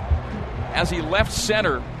stumbled as he left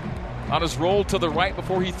center on his roll to the right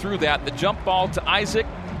before he threw that. The jump ball to Isaac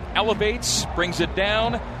elevates, brings it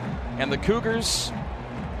down, and the Cougars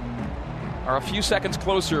are a few seconds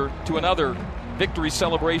closer to another victory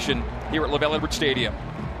celebration here at LaVell Edwards Stadium.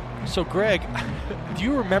 So, Greg, do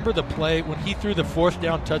you remember the play when he threw the 4th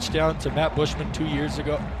down touchdown to Matt Bushman 2 years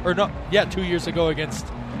ago? Or no, yeah, 2 years ago against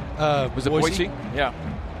was it Boise? Yeah.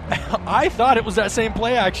 I thought it was that same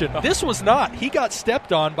play action. This was not. He got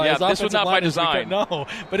stepped on by his offensive this was not by design. No,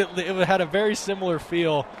 but it had a very similar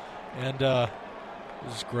feel, and it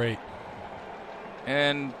was great.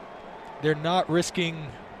 And they're not risking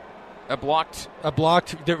a blocked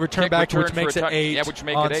return back, which makes it 8. Yeah, which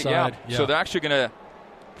make it 8. Yeah. So they're actually going to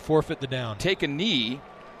forfeit the down. Take a knee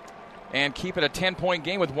and keep it a 10-point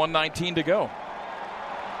game with 1:19 to go.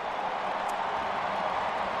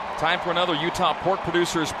 Time for another Utah Pork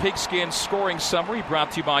Producers Pigskin Scoring Summary,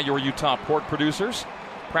 brought to you by your Utah Pork Producers.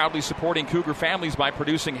 Proudly supporting Cougar families by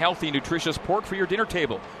producing healthy, nutritious pork for your dinner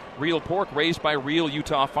table. Real pork raised by real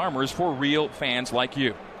Utah farmers for real fans like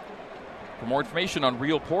you. For more information on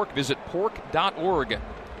real pork, visit pork.org.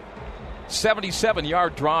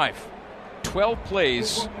 77-yard drive. 12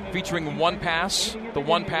 plays featuring one pass. The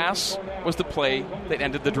one pass was the play that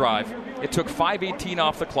ended the drive. It took 5:18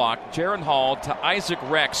 off the clock. Jaron Hall to Isaac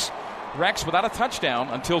Rex. Rex without a touchdown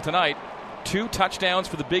until tonight. 2 touchdowns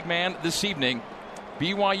for the big man this evening.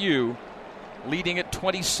 BYU leading at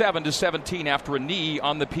 27-17 after a knee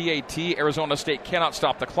on the PAT. Arizona State cannot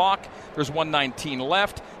stop the clock. There's 1:19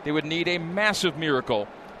 left. They would need a massive miracle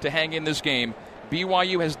to hang in this game.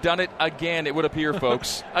 BYU has done it again, it would appear,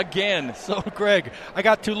 folks. Again. So, Greg, I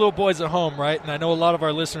got 2 little boys at home, right? And I know a lot of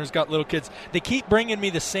our listeners got little kids. They keep bringing me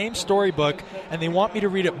the same storybook, and they want me to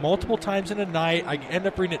read it multiple times in a night. I end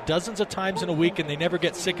up reading it dozens of times in a week, and they never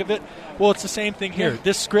get sick of it. Well, it's the same thing here.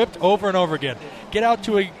 This script over and over again. Get out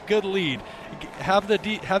to a good lead. Have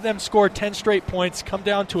them score 10 straight points, come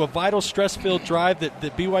down to a vital, stress-filled drive that the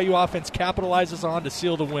BYU offense capitalizes on to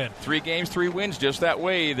seal the win. 3 games, 3 wins just that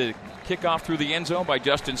way. The kickoff through the end zone by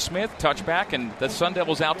Justin Smith, touchback, and the Sun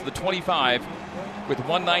Devils out to the 25 with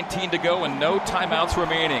 1:19 to go and no timeouts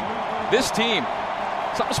remaining. This team,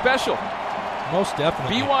 something special. Most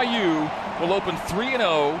definitely. BYU will open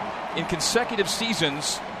 3-0 in consecutive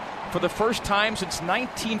seasons for the first time since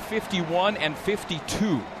 1951 and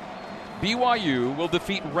 52. BYU will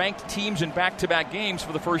defeat ranked teams in back-to-back games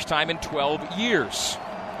for the first time in 12 years.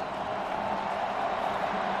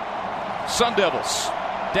 Sun Devils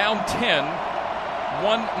down 10,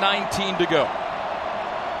 1:19 to go.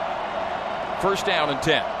 First down and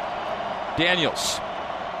 10. Daniels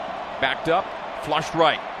backed up, flushed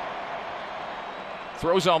right.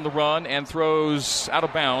 Throws on the run and throws out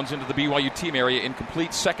of bounds into the BYU team area.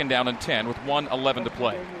 Incomplete. Second down and 10 with 1:11 to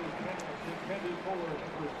play.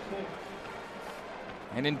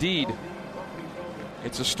 And indeed,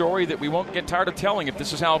 it's a story that we won't get tired of telling if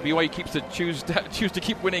this is how BYU keeps to choose to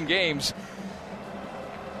keep winning games.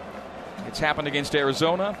 It's happened against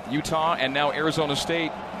Arizona, Utah, and now Arizona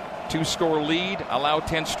State. 2-score lead, allow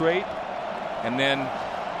 10 straight, and then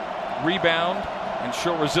rebound and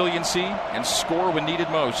show resiliency and score when needed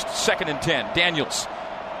most. Second and 10. Daniels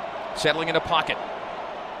settling in a pocket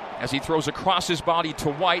as he throws across his body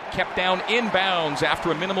to White, kept down inbounds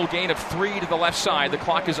after a minimal gain of 3 to the left side. The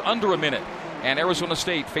clock is under a minute, and Arizona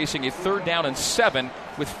State facing a 3rd down and 7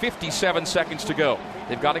 with 57 seconds to go.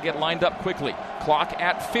 They've got to get lined up quickly. Clock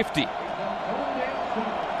at 50.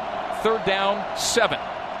 3rd down, 7.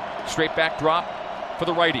 Straight back drop for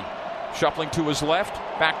the righty. Shuffling to his left,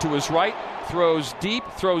 back to his right. Throws deep,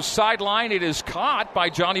 throws sideline. It is caught by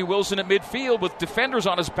Johnny Wilson at midfield with defenders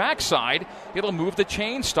on his backside. It'll move the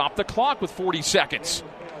chain, stop the clock with 40 seconds.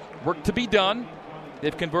 Work to be done.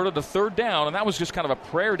 They've converted a 3rd down, and that was just kind of a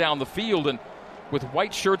prayer down the field. And with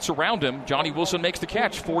white shirts around him, Johnny Wilson makes the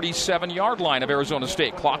catch. 47-yard line of Arizona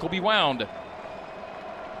State. Clock will be wound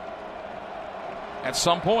at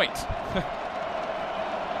some point.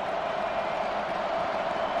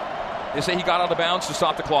 They say he got out of bounds to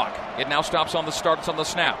stop the clock. It now stops on the start. It's on the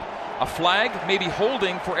snap. A flag, maybe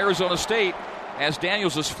holding for Arizona State, as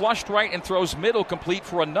Daniels is flushed right and throws middle complete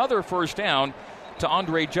for another first down to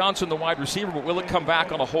Andre Johnson, the wide receiver, but will it come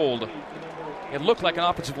back on a hold? It looked like an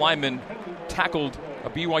offensive lineman tackled a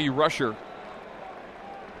BYU rusher.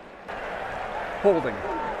 Holding.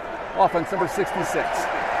 Offense number 66.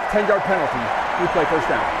 10-yard penalty. Replay first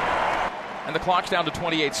down. And the clock's down to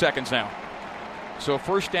 28 seconds now. So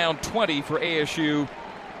first down 20 for ASU.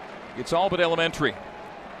 It's all but elementary.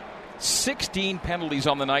 16 penalties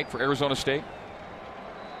on the night for Arizona State.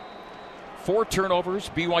 4 turnovers,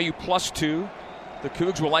 BYU +2. The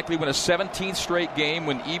Cougs will likely win a 17th straight game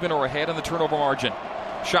when even or ahead in the turnover margin.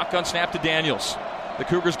 Shotgun snap to Daniels. The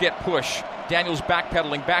Cougars get push. Daniels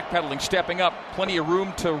backpedaling, stepping up. Plenty of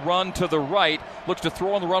room to run to the right. Looks to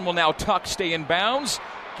throw on the run, will now tuck, stay in bounds.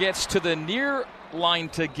 Gets to the near line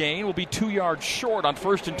to gain, will be 2 yards short on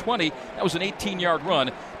 1st and 20. That was an 18-yard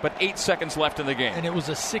run, but 8 seconds left in the game. And it was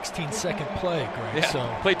a 16-second play, Greg. Yeah,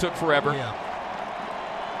 so play took forever. Yeah.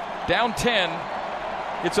 Down 10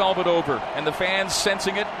 it's all but over. And the fans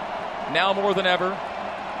sensing it now more than ever.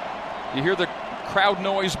 You hear the crowd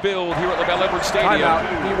noise build here at LaBelle Edwards Stadium.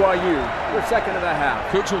 Timeout, BYU, their second of the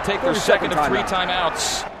half. Cougs will take their second of 3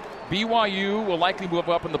 timeouts. BYU will likely move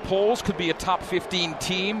up in the polls, could be a top 15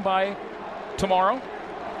 team by tomorrow.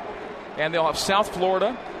 And they'll have South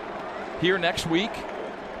Florida here next week,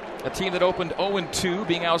 a team that opened 0-2,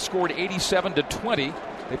 being outscored 87-20.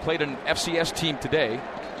 They played an FCS team today.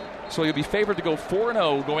 So you'll be favored to go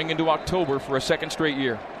 4-0 going into October for a second straight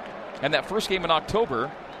year. And that first game in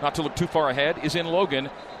October, not to look too far ahead, is in Logan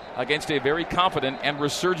against a very confident and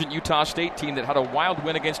resurgent Utah State team that had a wild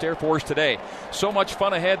win against Air Force today. So much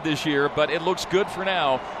fun ahead this year, but it looks good for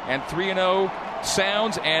now. And 3-0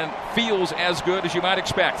 sounds and feels as good as you might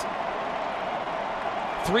expect.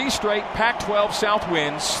 3 straight Pac-12 South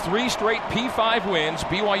wins, 3 straight P5 wins.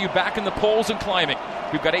 BYU back in the polls and climbing.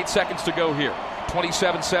 We've got 8 seconds to go here.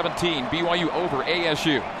 27-17, BYU over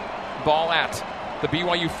ASU. Ball at the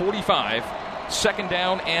BYU 45, second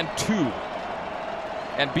down and 2.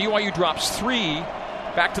 And BYU drops 3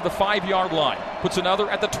 back to the 5-yard line. Puts another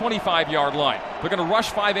at the 25-yard line. They're going to rush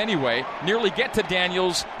 5 anyway. Nearly get to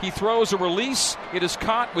Daniels. He throws a release. It is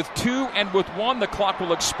caught with 2 and with 1. The clock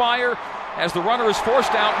will expire as the runner is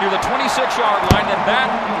forced out near the 26-yard line, and that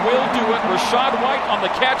will do it. Rachaad White on the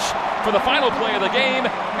catch for the final play of the game,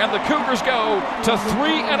 and the Cougars go to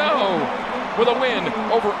 3-0 with a win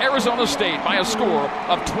over Arizona State by a score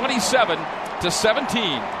of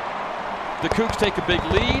 27-17. The Cougs take a big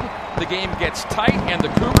lead. The game gets tight, and the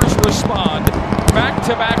Cougars respond.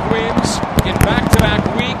 Back-to-back wins in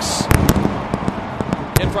back-to-back weeks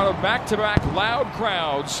in front of back-to-back loud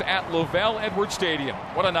crowds at LaBelle Edwards Stadium.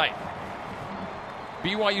 What a night.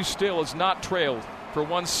 BYU still has not trailed for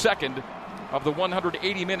 1 second of the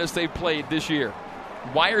 180 minutes they've played this year.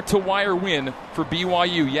 Wire-to-wire win for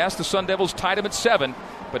BYU. Yes, the Sun Devils tied them at 7,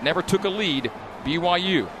 but never took a lead.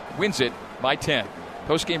 BYU wins it by 10.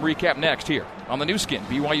 Post-game recap next here on the new skin,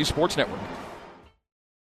 BYU Sports Network.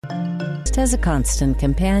 As a constant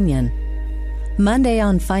companion. Monday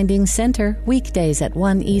on Finding Center, weekdays at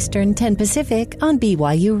 1 Eastern, 10 Pacific on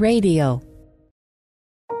BYU Radio.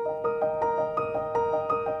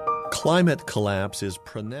 Climate collapse is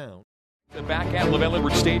pronounced. Back at LaBelle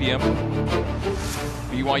Edwards Stadium,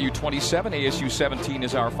 BYU 27, ASU 17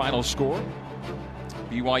 is our final score.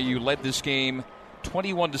 BYU led this game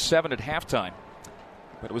 21-7 at halftime,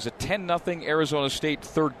 but it was a 10-0 Arizona State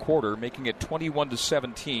third quarter, making it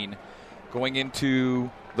 21-17 going into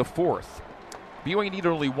the fourth. BYU needed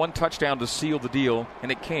only 1 touchdown to seal the deal,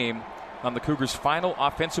 and it came on the Cougars' final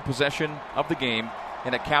offensive possession of the game,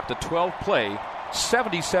 and it capped a 12-play,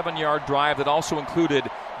 77-yard drive that also included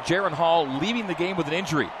Jaren Hall leaving the game with an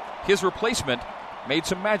injury. His replacement made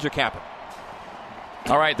some magic happen.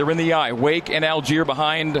 All right, they're in the eye. Wake and Algier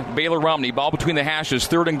behind Baylor Romney. Ball between the hashes.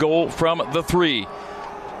 3rd and goal from the 3.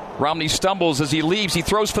 Romney stumbles as he leaves. He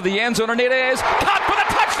throws for the end zone, and it is caught for the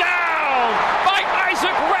touchdown by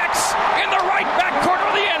Isaac Rex in the right back corner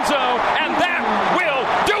of the end zone, and that will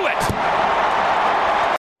do it.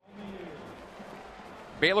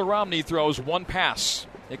 Baylor Romney throws 1 pass.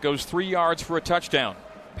 It goes 3 yards for a touchdown.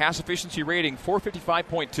 Pass efficiency rating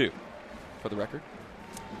 455.2 for the record.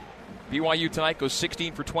 BYU tonight goes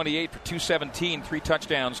 16 for 28 for 217, 3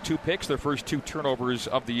 touchdowns, 2 picks, their first 2 turnovers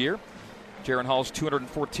of the year. Jaren Hall's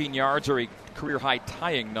 214 yards are a career-high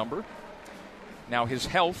tying number. Now his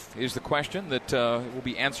health is the question that will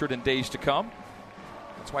be answered in days to come.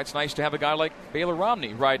 That's why it's nice to have a guy like Baylor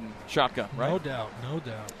Romney riding shotgun, right? No doubt, no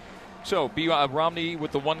doubt. So Romney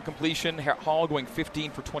with the 1 completion, Hall going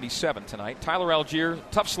 15 for 27 tonight. Tyler Algier,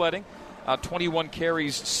 tough sledding, 21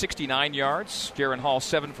 carries, 69 yards. Jaren Hall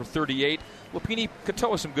 7 for 38. Lupini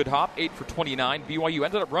Katoa some good hop, 8 for 29. BYU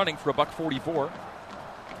ended up running for $144.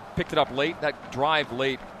 Picked it up late, that drive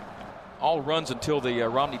late. All runs until the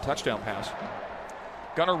Romney touchdown pass.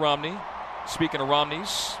 Gunnar Romney, speaking of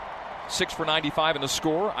Romneys, 6 for 95 in the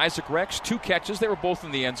score. Isaac Rex, 2 catches, they were both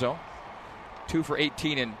in the end zone. 2 for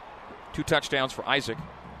 18 and 2 touchdowns for Isaac.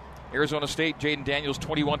 Arizona State, Jaden Daniels,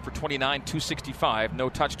 21 for 29, 265. No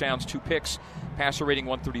touchdowns, 2 picks. Passer rating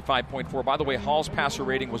 135.4. By the way, Hall's passer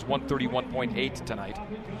rating was 131.8 tonight.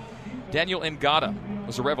 Daniel Ngata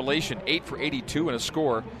was a revelation, 8 for 82 and a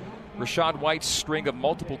score. Rachaad White's string of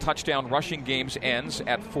multiple touchdown rushing games ends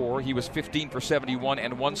at 4. He was 15 for 71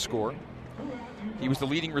 and 1 score. He was the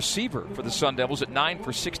leading receiver for the Sun Devils at 9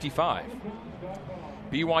 for 65.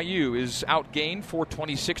 BYU is outgained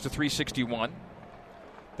 426 to 361.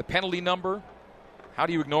 The penalty number, how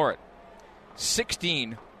do you ignore it?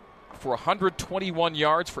 16 for 121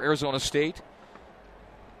 yards for Arizona State.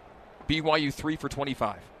 BYU 3 for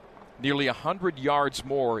 25. nearly 100 yards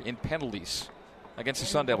more in penalties against the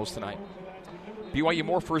Sun Devils tonight. BYU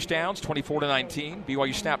more first downs, 24-19.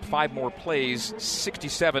 BYU snapped 5 more plays,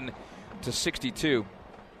 67-62.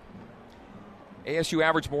 ASU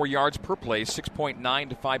averaged more yards per play, 6.9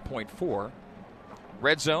 to 5.4.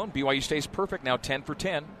 Red zone, BYU stays perfect, now 10 for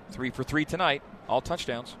 10, 3 for 3 tonight, all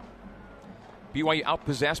touchdowns. BYU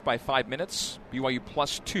outpossessed by 5 minutes, BYU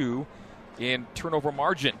 +2 in turnover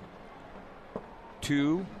margin.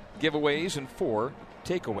 2 giveaways and 4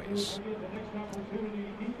 takeaways.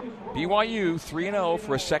 BYU 3-0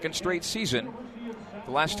 for a second straight season.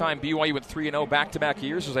 The last time BYU went 3-0 back-to-back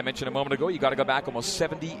years, as I mentioned a moment ago, you got to go back almost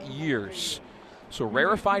 70 years. So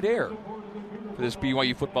rarefied air for this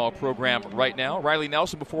BYU football program right now. Riley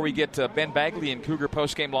Nelson, before we get Ben Bagley and Cougar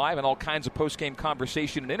Postgame Live and all kinds of postgame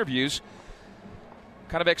conversation and interviews,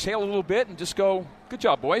 kind of exhale a little bit and just go, good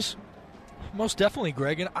job, boys. Most definitely,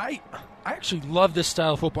 Greg. And I actually love this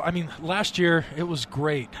style of football. I mean, last year it was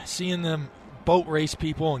great seeing them boat race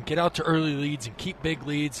people and get out to early leads and keep big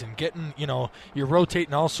leads and getting, you're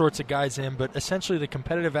rotating all sorts of guys in, but essentially the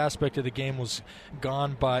competitive aspect of the game was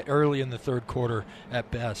gone by early in the third quarter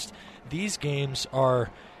at best. These games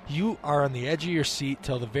you are on the edge of your seat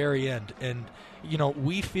till the very end, and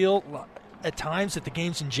we feel at times that the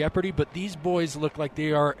game's in jeopardy, but these boys look like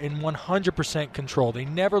they are in 100% control. They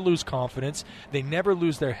never lose confidence. They never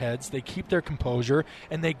lose their heads. They keep their composure,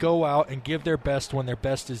 and they go out and give their best when their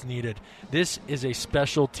best is needed. This is a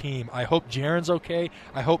special team. I hope Jaron's okay.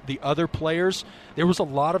 I hope the other players. There was a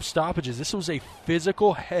lot of stoppages. This was a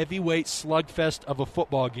physical, heavyweight slugfest of a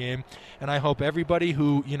football game, and I hope everybody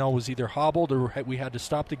who, was either hobbled or we had to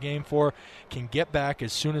stop the game for can get back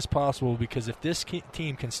as soon as possible, because if this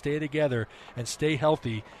team can stay together and stay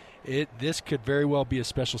healthy, this could very well be a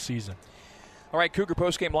special season. All right, Cougar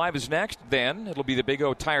Postgame Live is next. Then it'll be the Big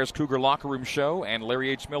O Tires Cougar Locker Room Show and Larry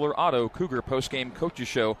H. Miller Auto Cougar Postgame Coaches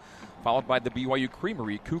Show, followed by the BYU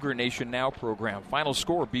Creamery Cougar Nation Now program. Final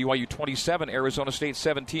score, BYU 27, Arizona State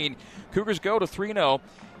 17. Cougars go to 3-0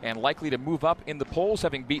 and likely to move up in the polls,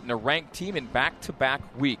 having beaten a ranked team in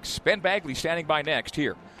back-to-back weeks. Ben Bagley standing by next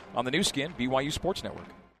here on the new skin, BYU Sports Network.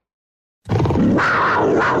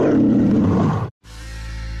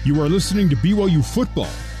 You are listening to BYU Football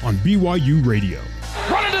on BYU Radio.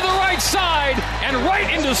 Running to the right side and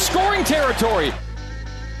right into scoring territory.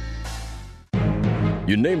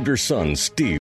 You named your son Steve.